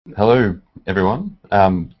Hello, everyone.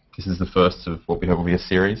 This is the first of what we hope will be a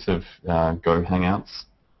series of Go Hangouts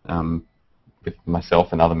with myself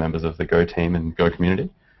and other members of the Go team and Go community.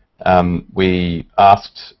 We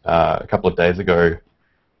asked a couple of days ago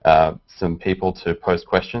some people to post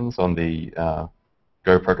questions on the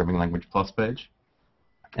Go Programming Language Plus page,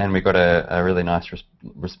 and we got a really nice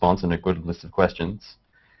response and a good list of questions.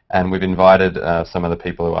 And we've invited some of the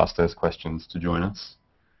people who asked those questions to join us.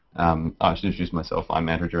 I should introduce myself. I'm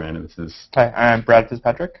Andrew Gerrand, and this is... Hi, I'm Brad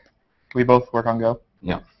Fitzpatrick. We both work on Go.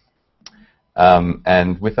 Yeah.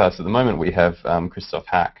 And with us at the moment we have Christoph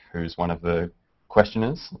Hack, who's one of the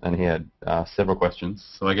questioners, and he had several questions.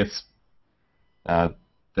 So I guess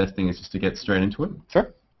best thing is just to get straight into it.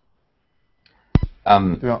 Sure.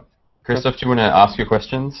 Christoph, do you want to ask your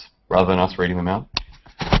questions rather than us reading them out?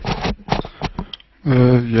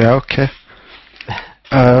 Yeah, okay.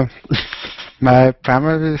 My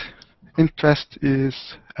primary interest is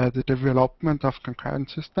the development of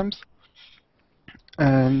concurrent systems,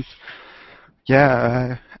 and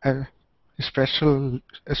yeah, I especially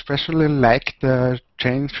like the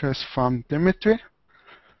changes from Dimitri,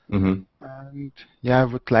 and yeah, I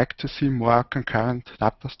would like to see more concurrent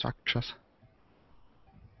data structures.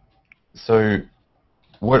 So,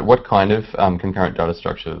 what kind of concurrent data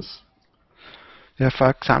structures? Yeah,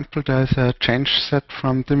 for example, there's a change set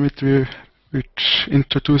from Dimitri which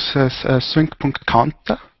introduces a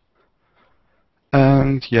swing.counter,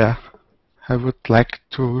 and yeah, I would like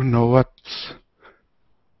to know what's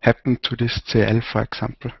happened to this CL, for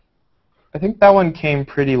example. I think that one came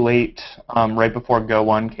pretty late, right before Go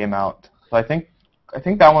 1 came out. So I think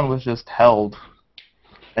that one was just held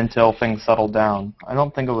until things settled down. I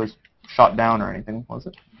don't think it was shot down or anything, was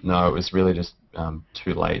it? No, it was really just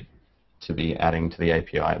too late to be adding to the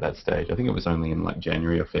API at that stage. I think it was only in like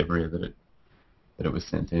January or February that it was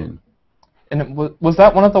sent in. And was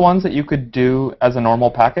that one of the ones that you could do as a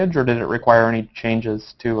normal package, or did it require any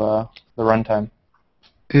changes to the runtime?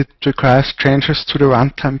 It requires changes to the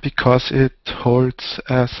runtime because it holds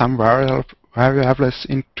some variables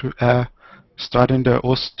into stored in the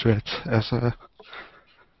host thread as a.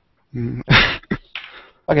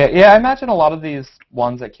 Okay, yeah, I imagine a lot of these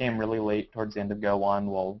ones that came really late towards the end of Go 1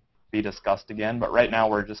 will be discussed again, but right now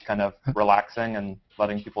we're just kind of relaxing and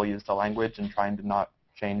letting people use the language and trying to not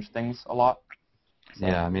change things a lot. So.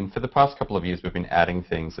 Yeah, I mean, for the past couple of years we've been adding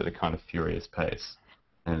things at a kind of furious pace,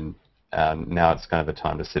 and now it's kind of a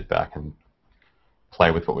time to sit back and play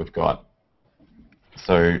with what we've got.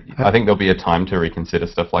 So I think there'll be a time to reconsider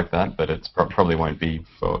stuff like that, but it's probably won't be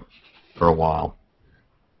for a while.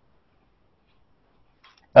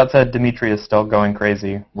 That said, Dimitri is still going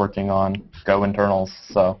crazy working on Go internals,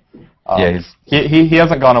 so yeah, he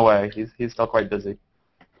hasn't gone away. He's still quite busy.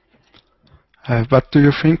 But do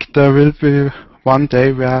you think there will be one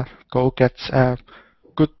day where Go gets a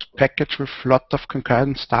good package with a lot of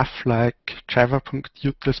concurrent stuff, like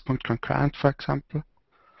java.utils.concurrent, for example?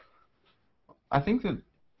 I think that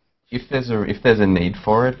if there's a need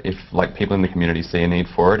for it, if like people in the community see a need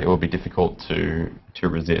for it, it will be difficult to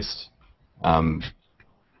resist.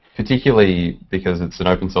 Particularly because it's an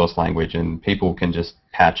open source language and people can just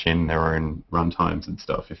patch in their own runtimes and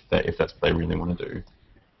stuff if that's what they really want to do.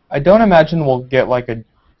 I don't imagine we'll get like a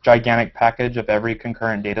gigantic package of every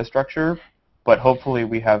concurrent data structure, but hopefully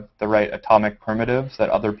we have the right atomic primitives that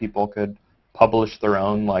other people could publish their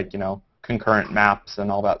own, like, you know, concurrent maps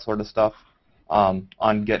and all that sort of stuff on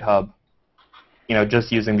GitHub, you know,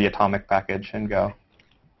 just using the atomic package and Go.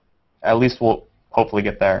 At least we'll hopefully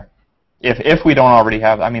get there. If we don't already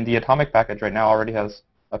have, I mean, the atomic package right now already has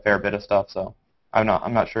a fair bit of stuff, so I'm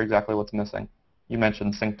not sure exactly what's missing. You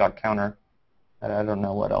mentioned sync.counter. I don't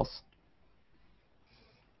know what else.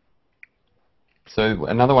 So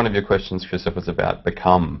another one of your questions, Christoph, was about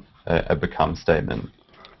become, a become statement.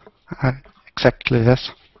 Exactly,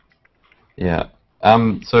 yes. Yeah.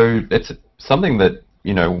 So it's something that,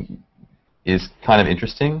 you know, is kind of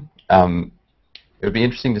interesting. It would be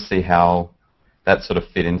interesting to see how that sort of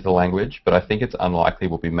fit into the language, but I think it's unlikely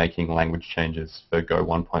we'll be making language changes for Go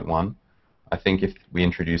 1.1. I think if we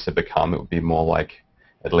introduce a become, it would be more like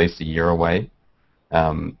at least a year away.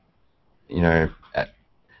 You know,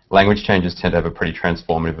 language changes tend to have a pretty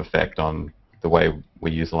transformative effect on the way we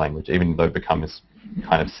use the language, even though become is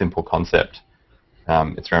kind of simple concept.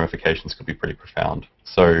 Its ramifications could be pretty profound.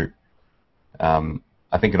 So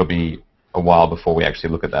I think it'll be a while before we actually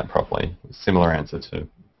look at that properly. Similar answer to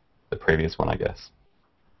the previous one, I guess.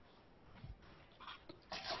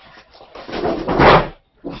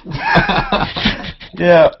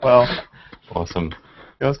 Yeah, well. Awesome.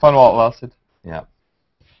 It was fun while it lasted. Yeah.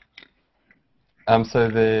 So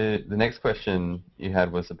the next question you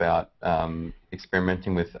had was about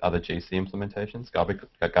experimenting with other GC implementations,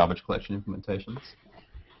 garbage collection implementations.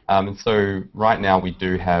 And so right now we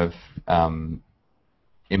do have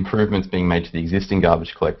improvements being made to the existing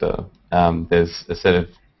garbage collector. There's a set of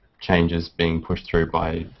changes being pushed through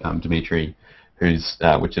by Dimitri,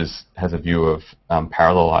 which has a view of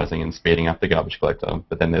parallelizing and speeding up the garbage collector.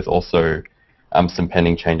 But then there's also some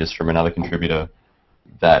pending changes from another contributor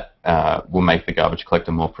that will make the garbage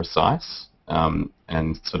collector more precise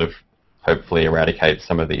and sort of hopefully eradicate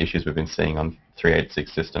some of the issues we've been seeing on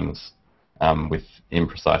 386 systems with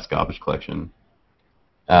imprecise garbage collection.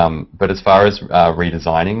 But as far as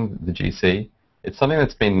redesigning the GC, it's something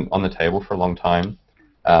that's been on the table for a long time.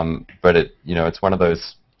 But it's one of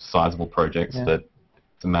those sizable projects that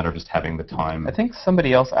it's a matter of just having the time. I think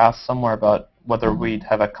somebody else asked somewhere about whether we'd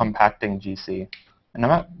have a compacting GC. And I'm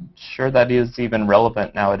not sure that is even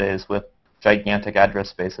relevant nowadays with gigantic address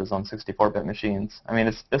spaces on 64-bit machines. I mean,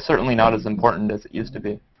 it's certainly not as important as it used to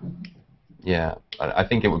be. Yeah, I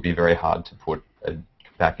think it would be very hard to put a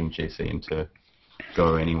compacting GC into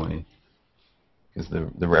Go anyway, because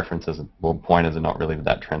the references, well, pointers are not really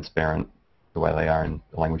that transparent the way they are in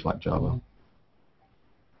a language like Java.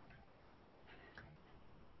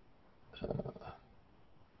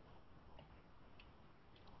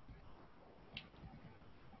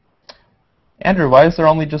 Andrew, why is there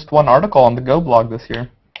only just one article on the Go blog this year?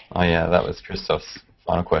 Oh yeah, that was Christoph's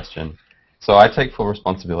final question. So I take full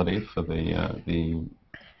responsibility for the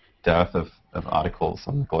dearth of articles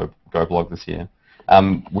on the Go blog this year.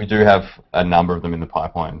 We do have a number of them in the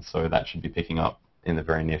pipeline, so that should be picking up in the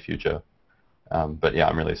very near future. But yeah,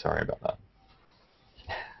 I'm really sorry about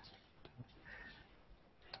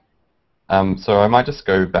that. So I might just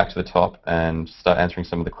go back to the top and start answering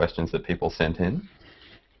some of the questions that people sent in.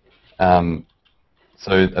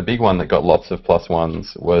 So a big one that got lots of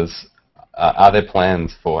 +1s was, are there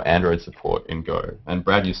plans for Android support in Go? And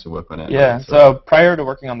Brad used to work on Android. Yeah, so prior to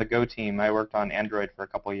working on the Go team, I worked on Android for a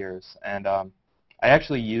couple years. And I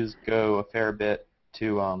actually used Go a fair bit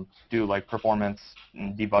to do like performance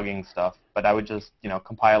and debugging stuff. But I would just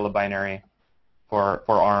compile a binary for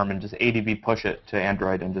ARM and just ADB push it to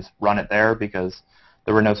Android and just run it there, because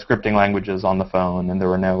there were no scripting languages on the phone, and there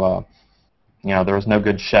were no there was no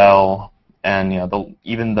good shell, and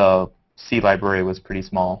even the C library was pretty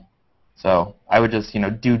small. So I would just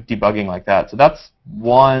do debugging like that. So that's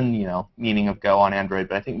one meaning of Go on Android.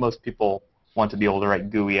 But I think most people want to be able to write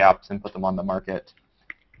GUI apps and put them on the market.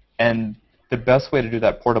 And the best way to do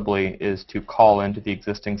that portably is to call into the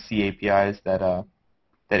existing C APIs that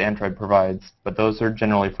Android provides. But those are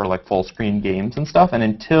generally for like full screen games and stuff. And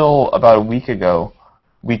until about a week ago,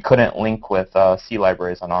 we couldn't link with C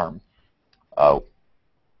libraries on ARM.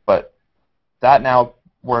 But that now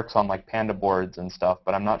works on like Panda boards and stuff,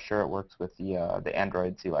 but I'm not sure it works with the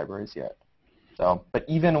Android C libraries yet. So, but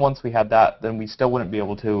even once we had that, then we still wouldn't be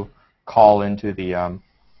able to call into the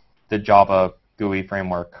Java GUI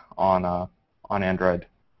framework on Android,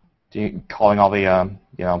 calling all the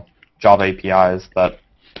Java APIs that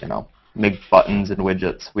make buttons and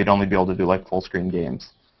widgets. We'd only be able to do like full screen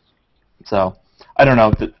games. So I don't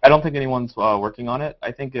know. I don't think anyone's working on it.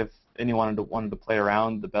 I think if anyone wanted to play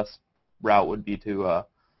around, the best route would be to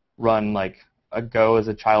run like a Go as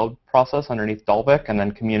a child process underneath Dalvik, and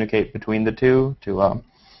then communicate between the two to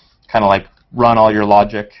kind of like run all your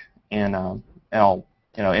logic in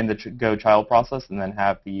in the Go child process, and then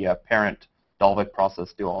have the parent Dalvik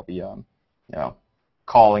process do all the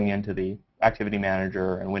calling into the activity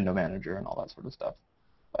manager and window manager and all that sort of stuff.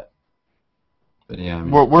 But yeah, I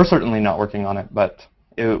mean, we're certainly not working on it, but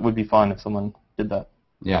it would be fun if someone did that.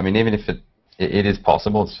 Yeah, I mean, even if it is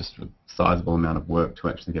possible, it's just a sizable amount of work to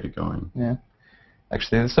actually get it going. Yeah.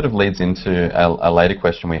 Actually, this sort of leads into a later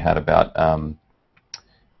question we had about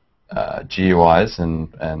GUIs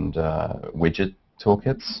and widget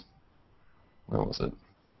toolkits. Where was it?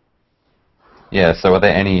 Yeah, so are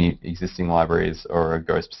there any existing libraries or a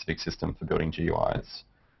Go-specific system for building GUIs?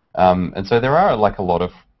 And so there are like a lot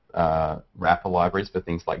of wrapper libraries for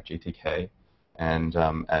things like GTK and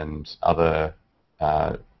other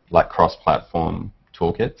like cross-platform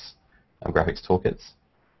toolkits, graphics toolkits.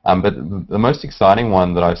 But the most exciting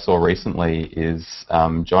one that I saw recently is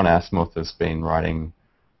John Asmuth has been writing,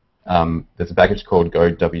 there's a package called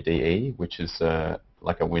GoWDE, which is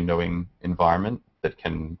like a windowing environment that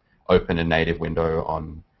can open a native window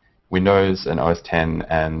on Windows and OS X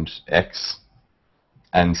and X.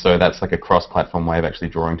 And so that's like a cross-platform way of actually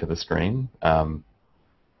drawing to the screen.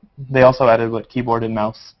 They also added keyboard and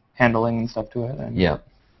mouse handling and stuff to it. Yeah.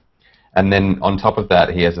 And then on top of that,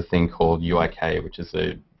 he has a thing called UIK, which is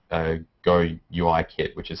a Go UI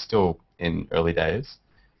kit, which is still in early days.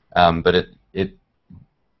 But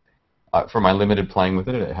from my limited playing with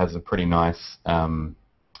it, it has a pretty nice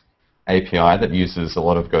API that uses a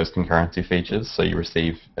lot of Go's concurrency features, so you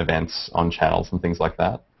receive events on channels and things like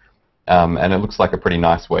that. And it looks like a pretty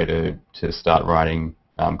nice way to start writing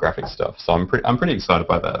graphic stuff. So I'm pretty excited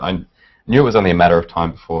by that. I knew it was only a matter of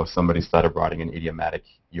time before somebody started writing an idiomatic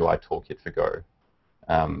UI toolkit for Go.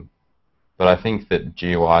 But I think that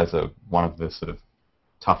GUIs are one of the sort of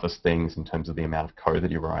toughest things in terms of the amount of code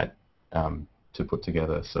that you write to put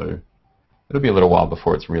together. So it'll be a little while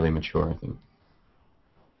before it's really mature, I think.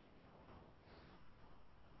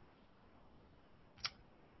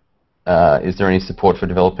 Is there any support for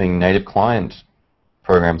developing native client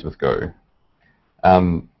programs with Go?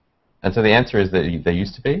 And so the answer is that there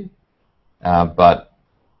used to be, but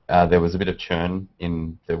there was a bit of churn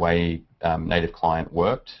in the way native client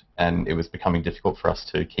worked, and it was becoming difficult for us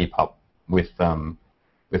to keep up with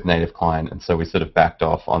native client, and so we sort of backed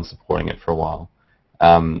off on supporting it for a while.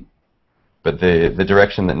 But the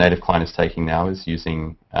direction that native client is taking now is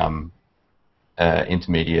using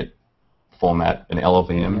intermediate format, an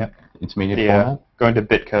LLVM. Yep. Intermediate format? Going to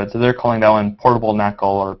bitcode. So they're calling that one portable NACL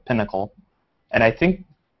or Pinnacle. And I think,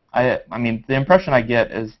 I mean, the impression I get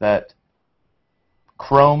is that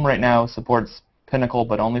Chrome right now supports Pinnacle,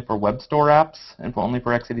 but only for web store apps and only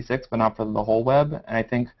for x86, but not for the whole web. And I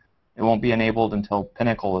think it won't be enabled until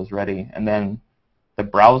Pinnacle is ready. And then the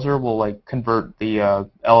browser will like convert the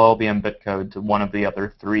LLVM bitcode to one of the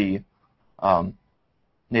other three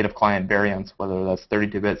native client variants, whether that's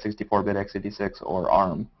 32-bit, 64-bit, x86, or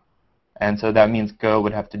ARM. And so that means Go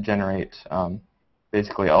would have to generate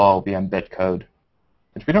basically LLVM bitcode,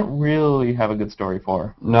 which we don't really have a good story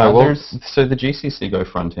for. No, well, so the GCC Go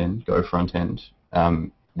front end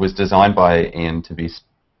was designed by Ian to be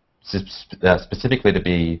specifically to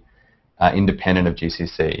be independent of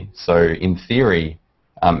GCC. So in theory,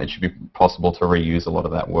 it should be possible to reuse a lot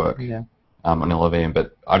of that work. Yeah. On LLVM,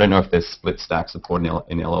 but I don't know if there's split stack support in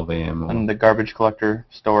LLVM. And the garbage collector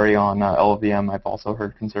story on LLVM I've also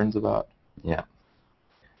heard concerns about. Yeah.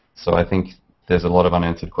 So I think there's a lot of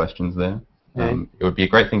unanswered questions there. Okay. It would be a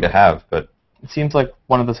great thing to have, but it seems like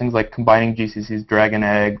one of those things like combining GCC's Dragon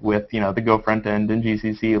Egg with, the Go front end and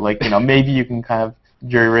GCC, like, maybe you can kind of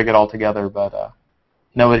jury-rig it all together, but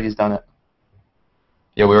nobody's done it.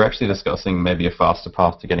 Yeah, we were actually discussing maybe a faster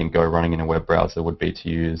path to getting Go running in a web browser would be to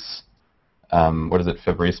use what is it,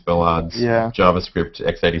 Fabrice Bellard's JavaScript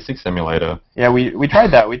x86 emulator. Yeah, we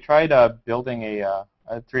tried that. We tried building a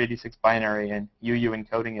 386 binary and UU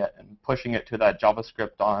encoding it and pushing it to that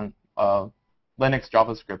JavaScript on Linux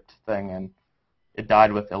JavaScript thing, and it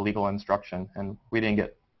died with illegal instruction, and we didn't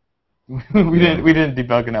get we didn't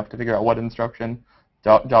debug enough to figure out what instruction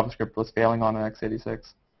JavaScript was failing on an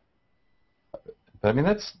x86. But I mean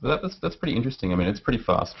that's pretty interesting. I mean it's pretty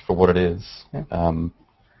fast for what it is. Yeah.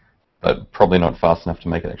 But probably not fast enough to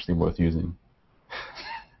make it actually worth using.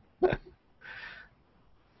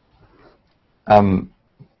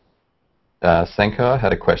 Sankar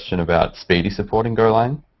had a question about Speedy support in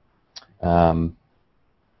Golang.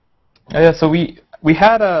 Yeah, so we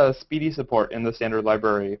had a Speedy support in the standard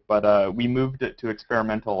library, but we moved it to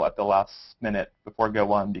experimental at the last minute before Go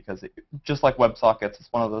 1 because just like WebSockets, it's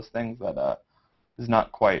one of those things that is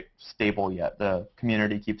not quite stable yet. The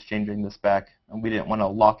community keeps changing the spec, and we didn't want to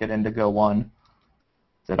lock it into Go 1.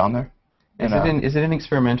 Is it on there? Is it in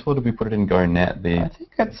experimental, or did we put it in GoNet? I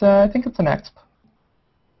think it's an exp.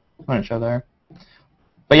 I'm going to show there.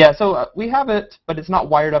 But yeah, so we have it, but it's not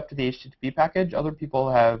wired up to the HTTP package. Other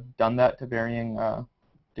people have done that to varying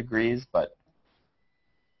degrees, but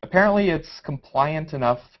apparently it's compliant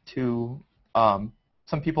enough to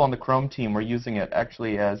some people on the Chrome team were using it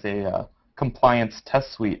actually as a compliance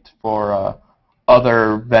test suite for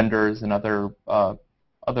other vendors and other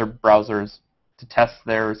browsers to test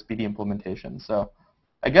their Speedy implementation. So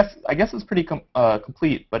I guess it's pretty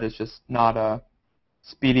complete, but it's just not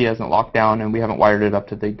Speedy hasn't locked down, and we haven't wired it up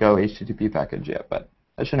to the Go HTTP package yet. But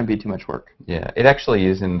that shouldn't be too much work. Yeah, it actually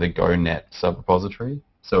is in the GoNet subrepository.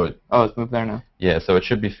 So it's moved there now. Yeah, so it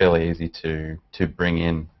should be fairly easy to bring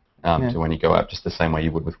in to when you go up, just the same way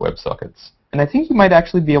you would with WebSockets. And I think you might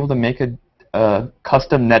actually be able to make a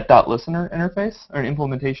custom net.listener interface, or an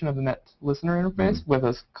implementation of the net listener interface with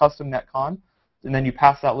a custom netcon, and then you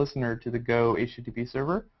pass that listener to the Go HTTP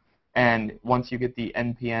server. And once you get the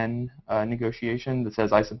NPN negotiation that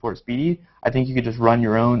says I support Speedy, I think you could just run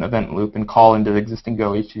your own event loop and call into the existing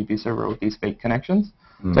Go HTTP server with these fake connections.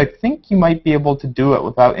 So I think you might be able to do it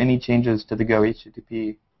without any changes to the Go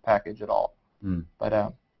HTTP package at all. But I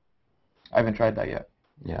haven't tried that yet.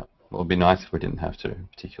 Yeah. It would be nice if we didn't have to,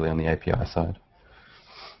 particularly on the API side.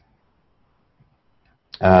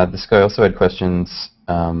 This guy also had questions.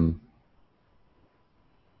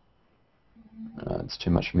 It's too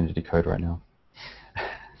much for me to decode right now.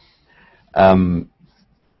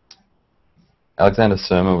 Alexander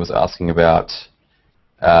Surma was asking about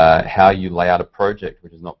how you lay out a project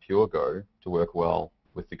which is not pure Go to work well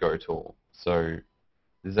with the Go tool. So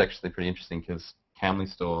this is actually pretty interesting because Camly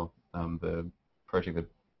Store, the project that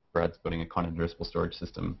Brad's building, a kind of addressable storage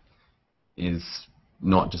system, is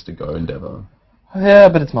not just a Go endeavor. Yeah,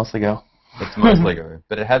 but it's mostly Go. It's mostly Go,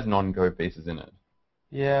 but it has non-Go pieces in it.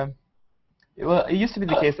 Yeah. Well, it used to be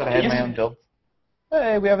the case that I had my own build.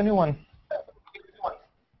 Hey, we have a new one.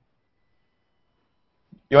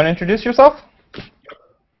 You want to introduce yourself?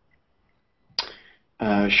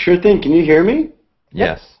 Sure thing. Can you hear me?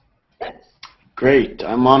 Yes. Great.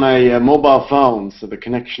 I'm on a mobile phone, so the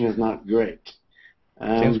connection is not great.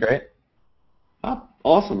 Seems great.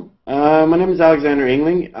 Awesome. My name is Alexander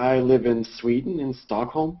Yngling. I live in Sweden, in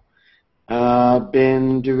Stockholm.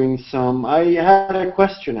 Been doing some... I had a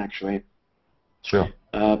question, actually. Sure.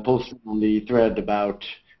 Posted on the thread about...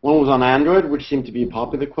 One was on Android, which seemed to be a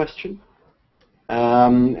popular question.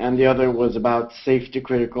 And the other was about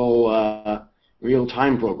safety-critical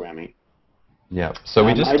real-time programming. Yeah. So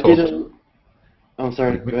we just talked... I'm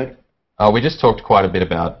sorry, go ahead. We just talked quite a bit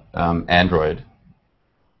about Android.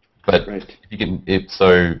 But right. you can, you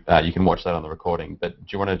can watch that on the recording. But do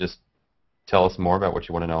you want to just tell us more about what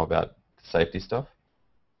you want to know about safety stuff?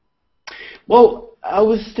 Well, I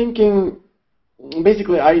was thinking,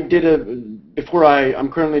 basically, I'm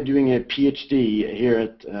currently doing a PhD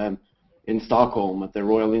here in Stockholm at the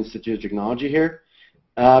Royal Institute of Technology here.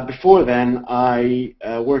 Before then, I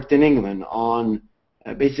worked in England on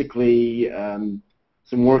basically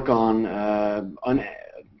some work on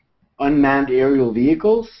unmanned aerial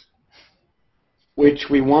vehicles, which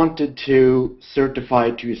we wanted to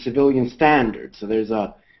certify to a civilian standard. So there's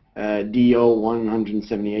a DO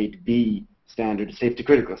 178B standard, a safety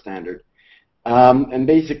critical standard. And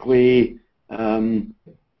basically, the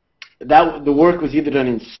work was either done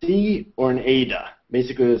in C or in Ada.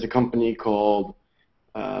 Basically, there's a company called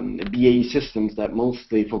BAE Systems that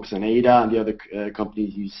mostly focus on Ada, and the other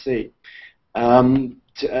companies use C.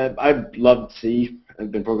 I've loved C.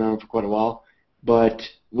 I've been programming for quite a while. But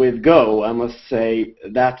with Go, I must say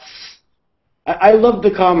I love the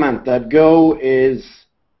comment that Go is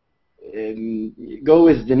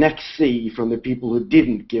the next C from the people who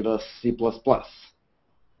didn't give us C++. So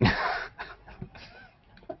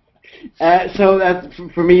that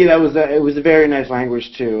for me, it was a very nice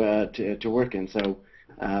language to work in. So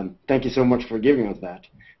thank you so much for giving us that.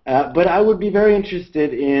 But I would be very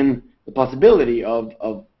interested in the possibility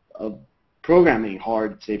of programming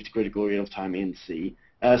hard safety critical real time in C.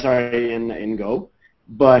 In Go.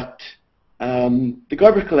 But the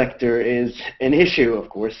garbage collector is an issue, of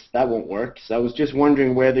course. That won't work. So I was just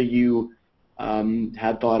wondering whether you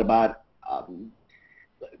had thought about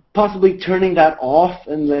possibly turning that off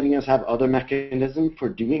and letting us have other mechanisms for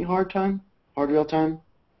doing hard real-time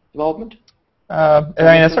development? I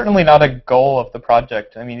mean, it's certainly not a goal of the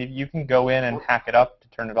project. I mean, you can go in and hack it up to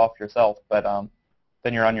turn it off yourself, but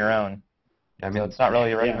then you're on your own. I mean, so it's not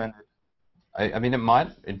really recommended. I mean, it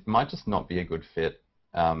might just not be a good fit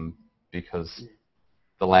because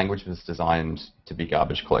the language was designed to be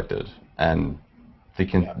garbage collected, and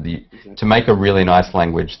to make a really nice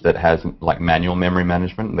language that has like manual memory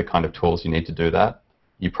management and the kind of tools you need to do that,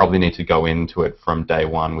 you probably need to go into it from day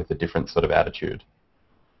one with a different sort of attitude.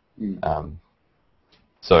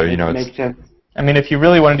 So Makes sense. I mean, if you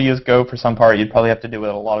really wanted to use Go for some part, you'd probably have to do what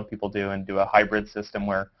a lot of people do and do a hybrid system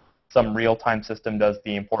where some real-time system does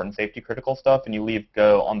the important safety critical stuff, and you leave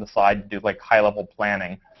Go on the side to do like high-level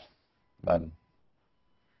planning. But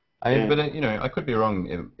I could be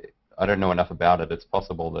wrong. I don't know enough about it. It's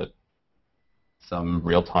possible that some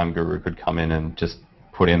real-time guru could come in and just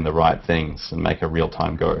put in the right things and make a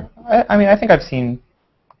real-time Go. I mean, I think I've seen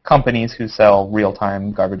companies who sell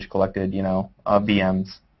real-time garbage collected,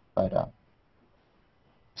 VMs, but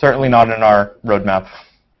certainly not in our roadmap.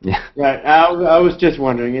 Yeah. Right. I was just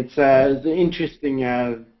wondering. It's interesting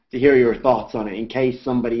to hear your thoughts on it in case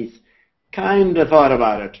somebody's kind of thought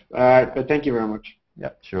about it. All right. But thank you very much. Yeah.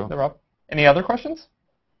 Sure. No problem. Any other questions?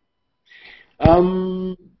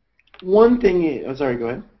 One thing. Oh, sorry. Go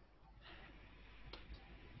ahead.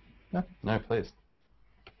 No, please.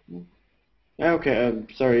 Okay.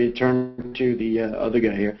 Sorry. Turn to the other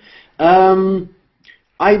guy here.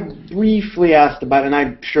 I briefly asked about, and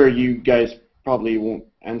I'm sure you guys probably won't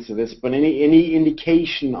answer this, but any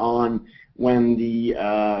indication on when the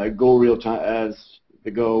Go real-time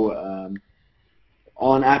the Go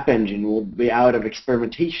on App Engine will be out of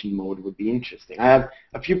experimentation mode would be interesting. I have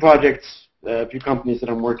a few projects, a few companies that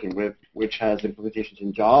I'm working with, which has implementations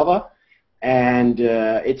in Java, and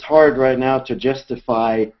it's hard right now to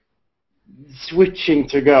justify switching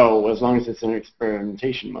to Go as long as it's in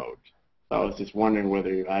experimentation mode. So I was just wondering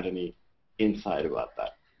whether you had any insight about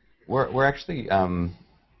that. We're actually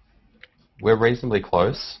we're reasonably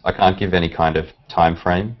close. I can't give any kind of time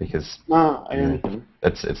frame because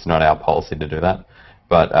it's not our policy to do that.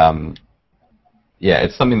 But yeah,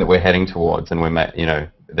 it's something that we're heading towards, and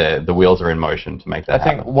the wheels are in motion to make that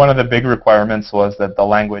happen. I think one of the big requirements was that the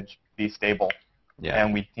language be stable,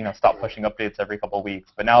 and we stop pushing updates every couple of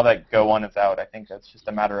weeks. But now that Go 1 is out, I think that's just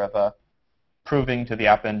a matter of proving to the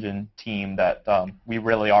App Engine team that we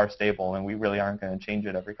really are stable and we really aren't going to change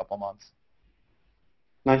it every couple of months.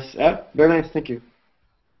 Nice. Very nice. Thank you.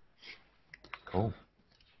 Cool.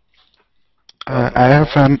 I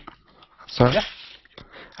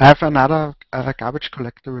have another garbage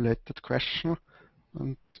collector related question.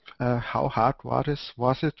 And, how hard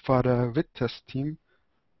was it for the Vitess team,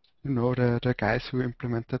 the guys who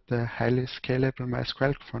implemented the highly scalable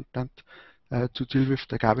MySQL frontend, to deal with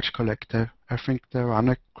the garbage collector? I think they ran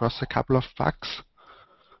across a couple of bugs.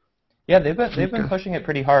 Yeah, they've been pushing it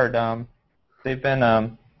pretty hard. They've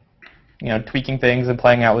been tweaking things and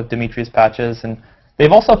playing out with Dimitri's patches, and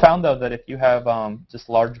they've also found though that if you have just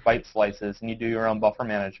large byte slices and you do your own buffer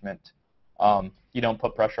management, you don't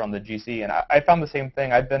put pressure on the GC. And I found the same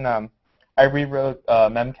thing. I rewrote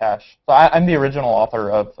Memcache. So I'm the original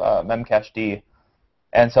author of Memcached,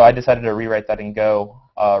 and so I decided to rewrite that in Go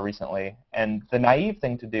recently. And the naive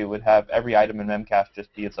thing to do would have every item in Memcache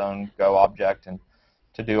just be its own Go object, and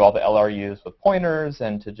to do all the LRUs with pointers,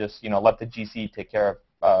 and to just let the GC take care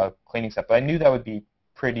of cleaning stuff. But I knew that would be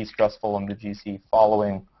pretty stressful in the GC,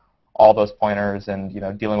 following all those pointers and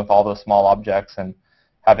dealing with all those small objects and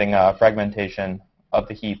having fragmentation of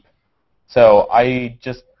the heap. So I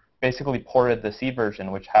just basically ported the C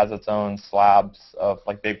version, which has its own slabs of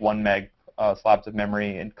big 1 meg slabs of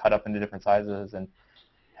memory and cut up into different sizes, and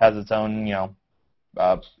has its own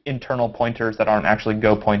internal pointers that aren't actually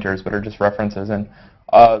Go pointers but are just references, and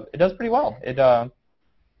it does pretty well.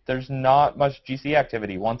 There's not much GC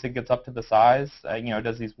activity. Once it gets up to the size, it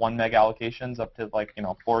does these 1 meg allocations up to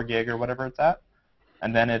 4 gig or whatever it's at,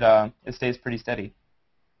 and then it stays pretty steady.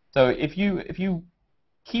 So if you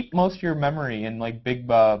keep most of your memory in big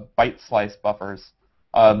byte slice buffers,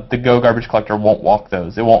 the Go garbage collector won't walk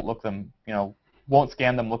those. It won't look them, won't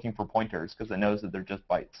scan them looking for pointers because it knows that they're just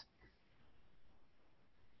bytes.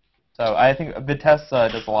 So I think Vitess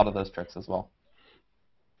does a lot of those tricks as well.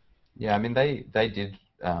 Yeah, I mean they did.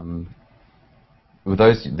 The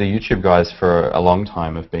YouTube guys for a long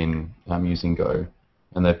time have been using Go,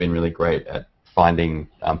 and they've been really great at finding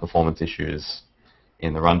performance issues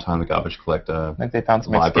in the runtime, the garbage collector. I think they found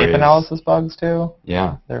some escape analysis bugs too.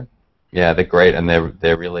 Yeah, they're great, and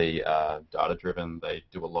they're really data driven. They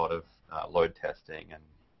do a lot of load testing and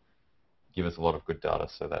give us a lot of good data.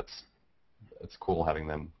 So it's cool having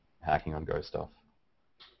them hacking on Go stuff.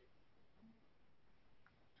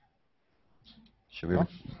 Should we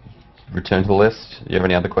return to the list? Do you have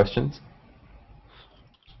any other questions?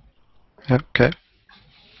 Okay.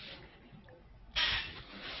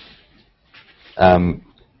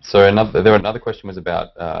 So another question was about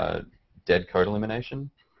dead code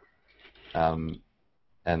elimination. And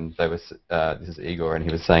this is Igor, and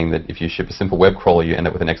he was saying that if you ship a simple web crawler, you end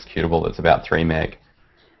up with an executable that's about 3 meg.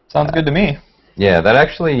 Sounds good to me. Yeah, that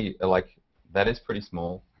actually, that is pretty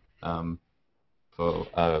small for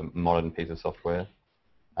a modern piece of software.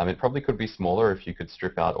 It probably could be smaller if you could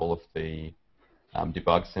strip out all of the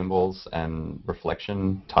debug symbols and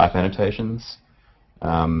reflection type annotations.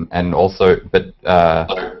 And also, but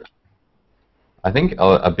I think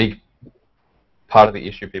a big part of the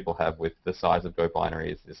issue people have with the size of Go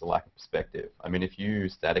binaries is a lack of perspective. I mean, if you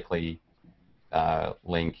statically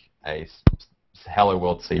link a Hello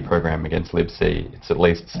World C program against libc, it's at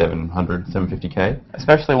least 750K.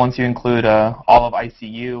 Especially once you include all of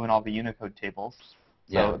ICU and all the Unicode tables.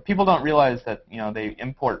 Yeah. So people don't realize that they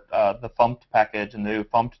import the fumped package and the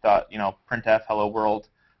fumped.printf hello world.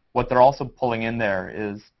 What they're also pulling in there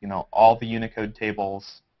is all the Unicode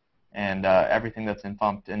tables and everything that's in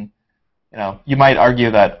fumped. And you might argue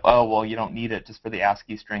that you don't need it just for the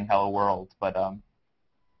ASCII string hello world, but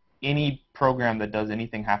any program that does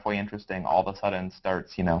anything halfway interesting all of a sudden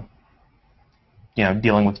starts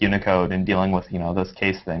dealing with Unicode and dealing with this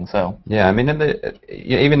case thing. So yeah, I mean,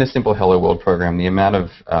 even a simple Hello World program, the amount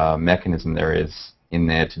of mechanism there is in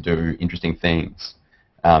there to do interesting things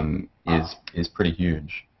is pretty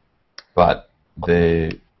huge. But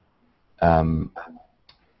the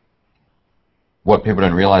what people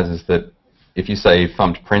don't realize is that if you say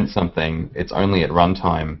funct print something, it's only at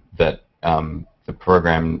runtime that the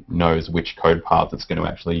program knows which code path it's going to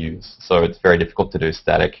actually use. So it's very difficult to do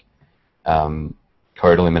static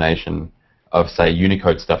code elimination of, say,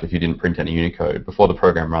 Unicode stuff if you didn't print any Unicode. Before the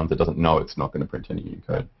program runs, it doesn't know it's not going to print any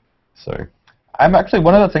Unicode. So I'm actually,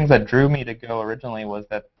 one of the things that drew me to Go originally was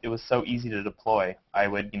that it was so easy to deploy. I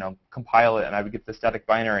would, compile it and I would get the static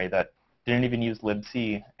binary that didn't even use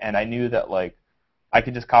libc, and I knew that like I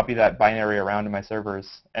could just copy that binary around in my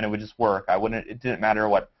servers and it would just work. It didn't matter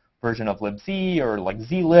what version of libc or like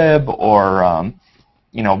zlib or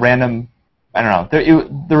random, I don't know.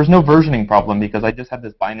 There was no versioning problem because I just had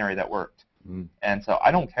this binary that worked. And so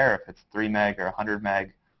I don't care if it's 3 meg or 100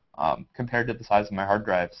 meg. Compared to the size of my hard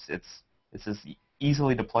drives, it's this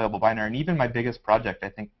easily deployable binary. And even my biggest project, I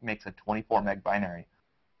think, makes a 24 meg binary.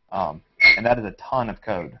 And that is a ton of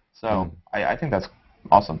code. So I think that's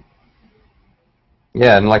awesome.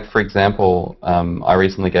 yeah, and like, for example, I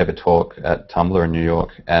recently gave a talk at Tumblr in New York,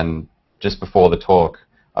 and just before the talk,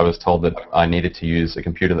 I was told that I needed to use a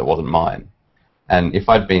computer that wasn't mine. And if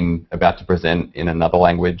I'd been about to present in another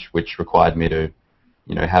language, which required me to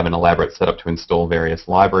have an elaborate setup to install various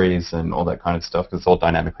libraries and all that kind of stuff, because it's all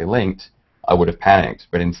dynamically linked, I would have panicked.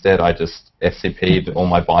 But instead, I just FCP'd all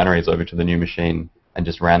my binaries over to the new machine and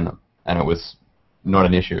just ran them. And it was not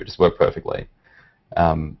an issue. It just worked perfectly.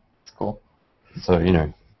 It's cool. So,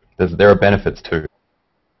 there are benefits too.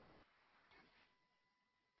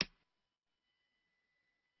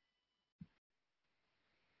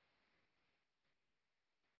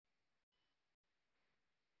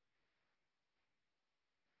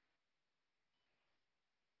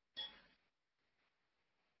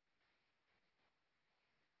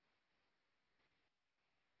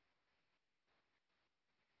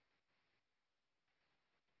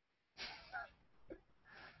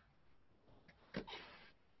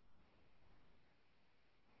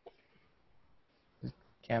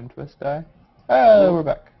 Cam twist die. Oh, we're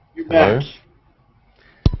back. You're Hello?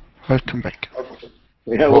 back. Welcome back.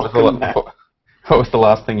 Yeah, What welcome back. what was the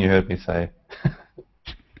last thing you heard me say?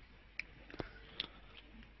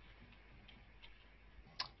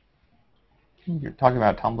 You're talking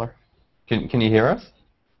about Tumblr. Can you hear us?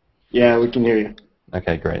 Yeah, we can hear you.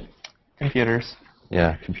 Okay, great. Computers.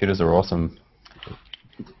 Yeah, computers are awesome.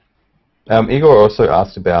 Igor also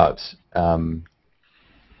asked about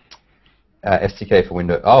SDK for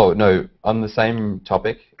Windows. Oh, no, on the same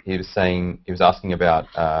topic, he was asking about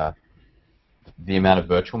the amount of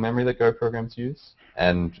virtual memory that Go programs use.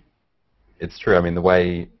 And it's true. I mean, the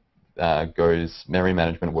way Go's memory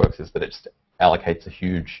management works is that it just allocates a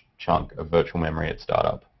huge chunk of virtual memory at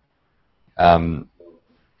startup. But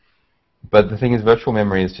the thing is, virtual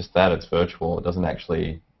memory is just that. It's virtual. It doesn't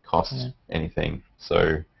actually cost anything.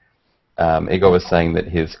 So Igor was saying that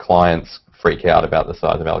his clients freak out about the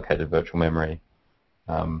size of allocated virtual memory.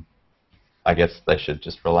 I guess they should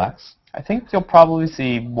just relax. I think you'll probably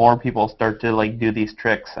see more people start to do these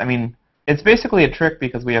tricks. I mean, it's basically a trick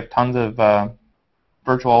because we have tons of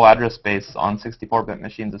virtual address space on 64-bit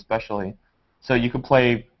machines especially. So you could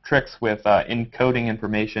play tricks with encoding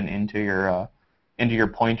information into your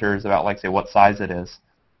pointers about, say, what size it is,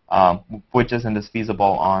 which isn't as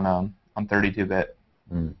feasible on 32-bit.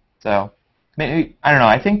 So maybe, I don't know.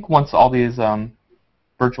 I think once all these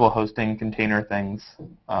virtual hosting container things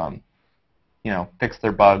fix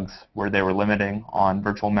their bugs where they were limiting on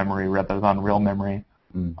virtual memory rather than real memory,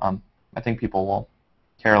 I think people will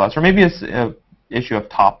care less. Or maybe it's an issue of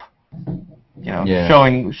top,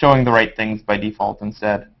 showing the right things by default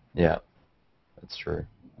instead. Yeah, that's true.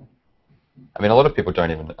 I mean, a lot of people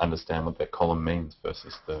don't even understand what that column means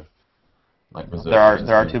versus the reserved.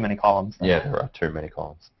 There are too many columns. Yeah, there are too many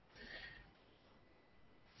columns.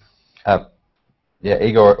 Yeah,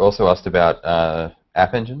 Igor also asked about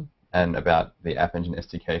App Engine and about the App Engine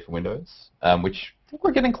SDK for Windows, which I think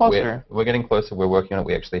we're getting closer. We're getting closer. We're working on it.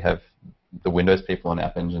 We actually have the Windows people on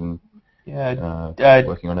App Engine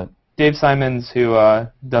working on it. Dave Simons, who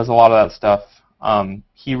does a lot of that stuff,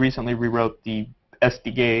 he recently rewrote the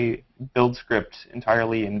SDK build script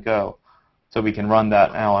entirely in Go, so we can run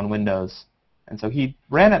that now on Windows. And so he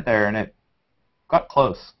ran it there, and it got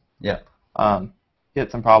close. Yeah. He had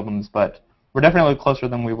some problems, but we're definitely closer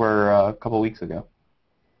than we were a couple weeks ago.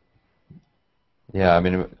 Yeah, I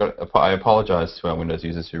mean, I apologize to our Windows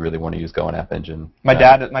users who really want to use Go on App Engine. My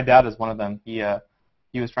dad is one of them.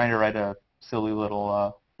 He was trying to write a silly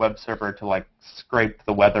little web server to scrape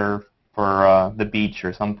the weather for the beach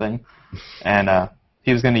or something, and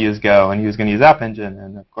he was going to use Go and he was going to use App Engine,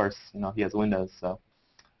 and of course, he has Windows, so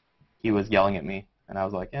he was yelling at me, and I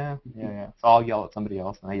was like, yeah. So I'll yell at somebody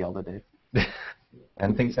else, and I yelled at Dave.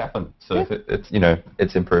 And things happen. So Yeah. if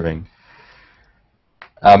it's improving.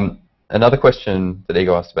 Another question that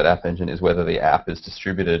Ego asked about App Engine is whether the app is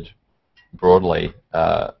distributed broadly,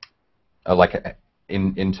 like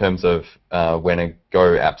in terms of when a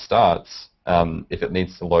Go app starts, if it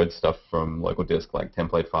needs to load stuff from local disk like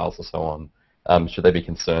template files or so on, should they be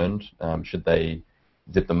concerned? Should they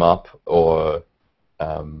zip them up or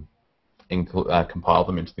compile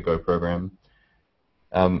them into the Go program?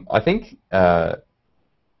 I think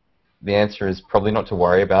the answer is probably not to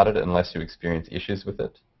worry about it unless you experience issues with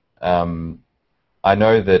it. I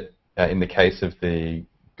know that in the case of the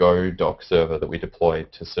Go doc server that we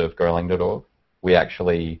deployed to serve Golang.org, we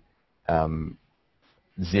actually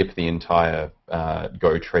zip the entire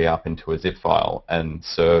Go tree up into a zip file and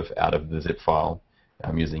serve out of the zip file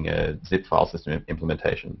using a zip file system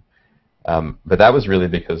implementation. But that was really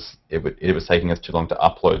because it was taking us too long to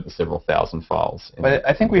upload the several thousand files. But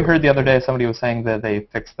I think we heard the other day somebody was saying that they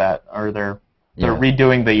fixed that, or they're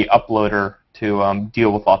redoing the uploader to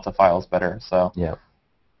deal with lots of files better. So yeah,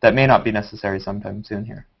 that may not be necessary sometime soon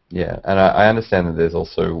here. Yeah, and I understand that there's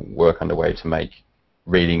also work underway to make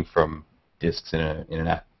reading from disks in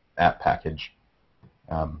an app package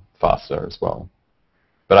faster as well.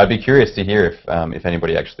 But I'd be curious to hear if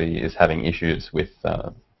anybody actually is having issues with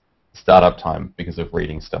startup time because of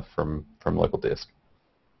reading stuff from local disk.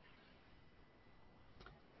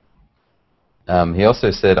 He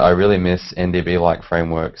also said, I really miss NDB-like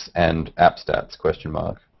frameworks and app stats, ?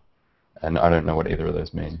 And I don't know what either of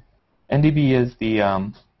those mean. NDB is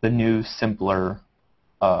the new, simpler,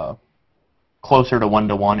 closer to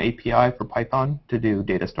one-to-one API for Python to do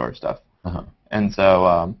data store stuff. And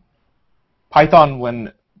so Python,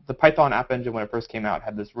 when the Python App Engine, when it first came out,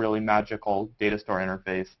 had this really magical data store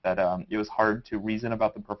interface that it was hard to reason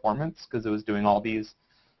about the performance because it was doing all these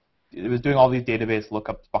database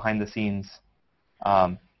lookups behind the scenes.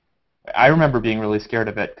 I remember being really scared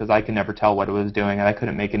of it because I could never tell what it was doing and I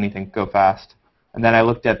couldn't make anything go fast. And then I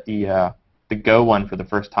looked at the Go one for the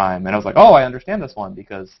first time and I was like, oh, I understand this one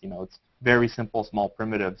because it's very simple, small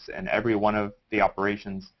primitives, and every one of the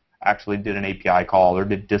operations actually did an API call or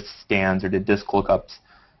did disk scans or did disk lookups.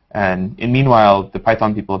 And meanwhile, the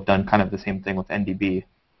Python people have done kind of the same thing with NDB.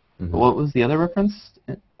 Mm-hmm. What was the other reference?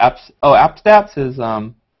 AppStats is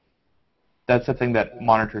that's the thing that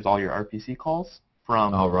monitors all your RPC calls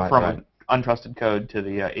from untrusted code to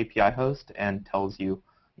the API host and tells you,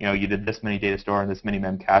 you did this many data store and this many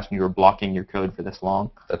memcache and you were blocking your code for this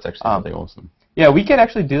long. That's actually something awesome. Yeah, we could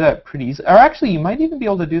actually do that pretty easily. Or actually, you might even be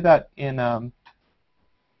able to do that in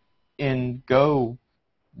Go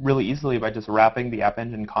really easily by just wrapping the App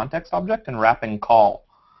Engine context object and wrapping call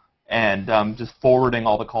and just forwarding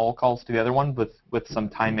all the calls to the other one with some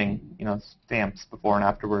timing, stamps before and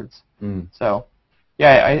afterwards. So,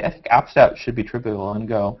 yeah, I think AppStat should be trivial in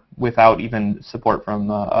Go without even support from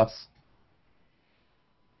us.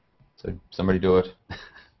 So somebody do it.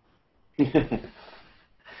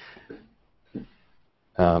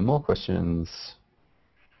 More questions.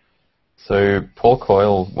 So Paul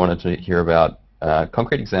Coyle wanted to hear about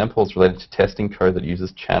concrete examples related to testing code that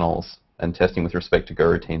uses channels and testing with respect to Go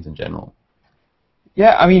routines in general.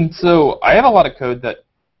 Yeah, so I have a lot of code that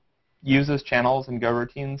uses channels and Go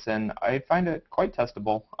routines, and I find it quite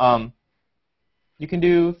testable. You can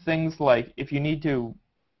do things like if you need to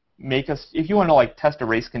if you want to test a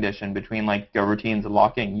race condition between Go routines and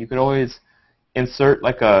locking, you could always insert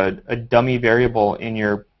a dummy variable in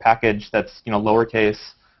your package that's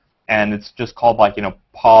lowercase, and it's just called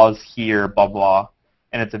pause here blah blah,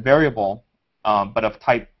 and it's a variable, but of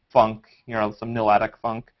type func, some nil-adic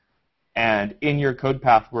func, and in your code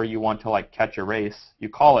path where you want to catch a race, you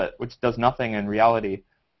call it, which does nothing in reality,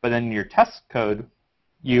 but then in your test code,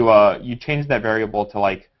 you change that variable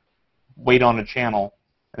to wait on a channel.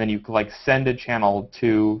 And then you could send a channel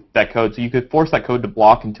to that code. So you could force that code to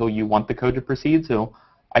block until you want the code to proceed. So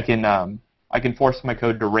I can force my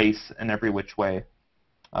code to race in every which way.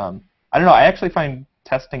 I don't know. I actually find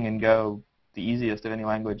testing in Go the easiest of any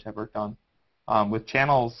language I've worked on. With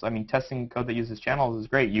channels, testing code that uses channels is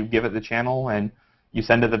great. You give it the channel and you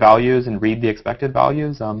send it the values and read the expected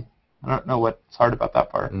values. I don't know what's hard about that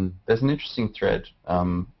part. There's an interesting thread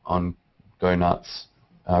on Go Nuts.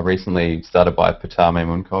 Recently started by Petar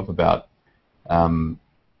Maimunkov about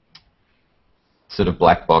sort of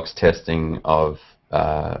black box testing of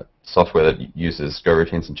software that uses Go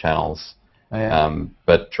routines and channels,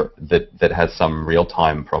 but that has some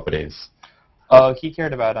real-time properties. He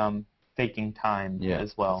cared about faking time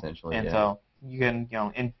as well, and so you can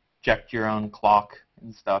inject your own clock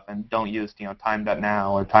and stuff, and don't use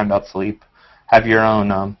time.now or time.sleep. Have your own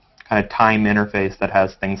kind of time interface that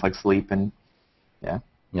has things like sleep and yeah.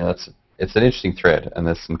 Yeah, it's an interesting thread, and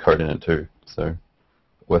there's some code in it too, so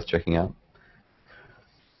worth checking out.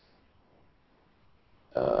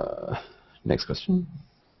 Next question.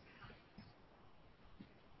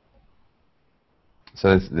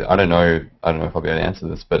 So I don't know if I'll be able to answer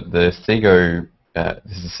this, but the Sego,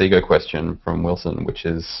 this is a Sego question from Wilson, which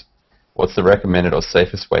is, what's the recommended or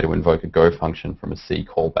safest way to invoke a Go function from a C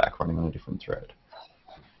callback running on a different thread?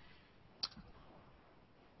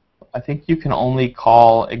 I think you can only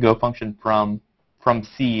call a Go function from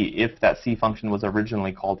C if that C function was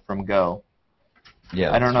originally called from Go.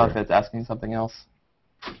 Yeah, I don't know true. if it's asking something else.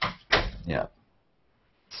 Yeah.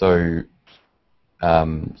 So.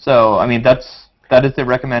 So I mean that is the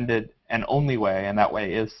recommended and only way, and that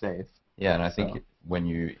way is safe. Yeah, and I think when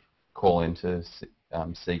you call into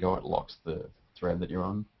Sego, it locks the thread that you're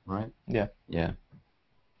on, right? Yeah. Yeah.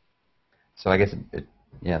 So I guess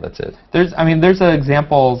yeah, that's it. There's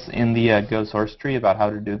examples in the Go source tree about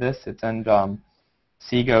how to do this. It's in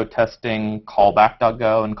Sego testing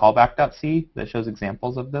callback.go and callback.c that shows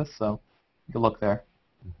examples of this. So you can look there.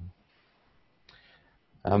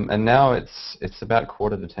 And now it's about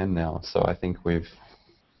 9:45 now, so I think we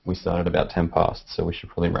started about 10 past, so we should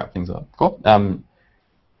probably wrap things up. Cool.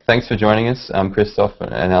 Thanks for joining us, Christoph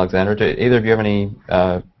and Alexandra. Do either of you have any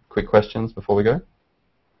quick questions before we go?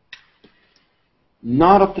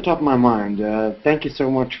 Not off the top of my mind. Thank you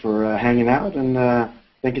so much for hanging out, and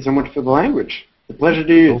thank you so much for the language. It's a pleasure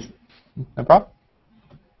to use. No problem.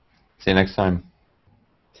 See you next time.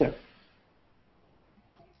 So.